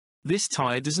This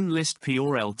tire doesn't list P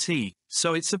or LT,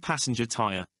 so it's a passenger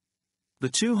tire. The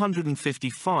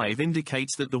 255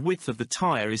 indicates that the width of the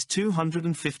tire is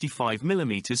 255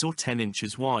 mm or 10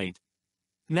 inches wide.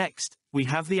 Next, we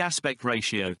have the aspect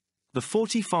ratio. The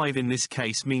 45 in this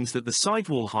case means that the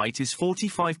sidewall height is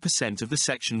 45% of the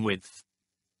section width.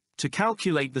 To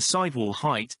calculate the sidewall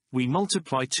height, we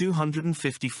multiply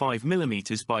 255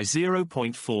 mm by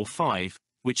 0.45,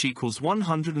 which equals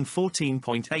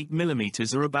 114.8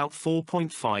 mm or about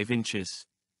 4.5 inches.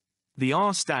 The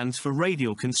R stands for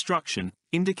radial construction,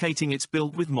 indicating it's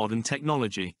built with modern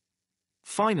technology.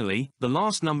 Finally, the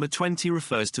last number 20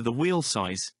 refers to the wheel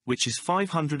size, which is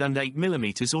 508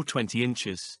 mm or 20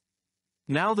 inches.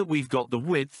 Now that we've got the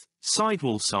width,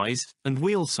 sidewall size, and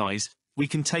wheel size, we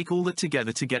can take all that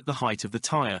together to get the height of the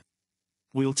tire.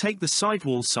 We'll take the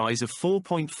sidewall size of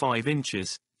 4.5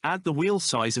 inches, add the wheel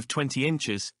size of 20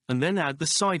 inches, and then add the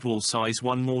sidewall size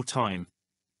one more time.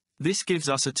 This gives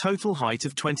us a total height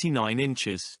of 29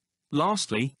 inches.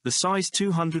 Lastly, the size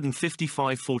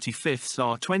 255/45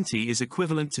 R20 is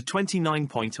equivalent to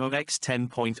 29.0 x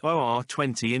 10.0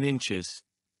 R20 in inches.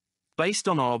 Based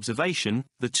on our observation,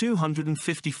 the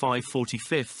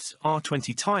 255/45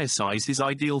 R20 tire size is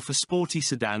ideal for sporty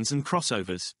sedans and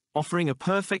crossovers, offering a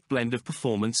perfect blend of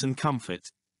performance and comfort.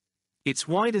 Its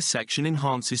wider section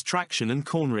enhances traction and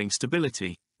cornering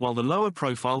stability, while the lower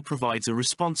profile provides a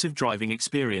responsive driving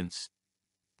experience.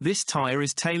 This tire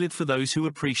is tailored for those who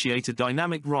appreciate a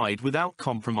dynamic ride without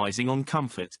compromising on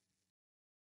comfort.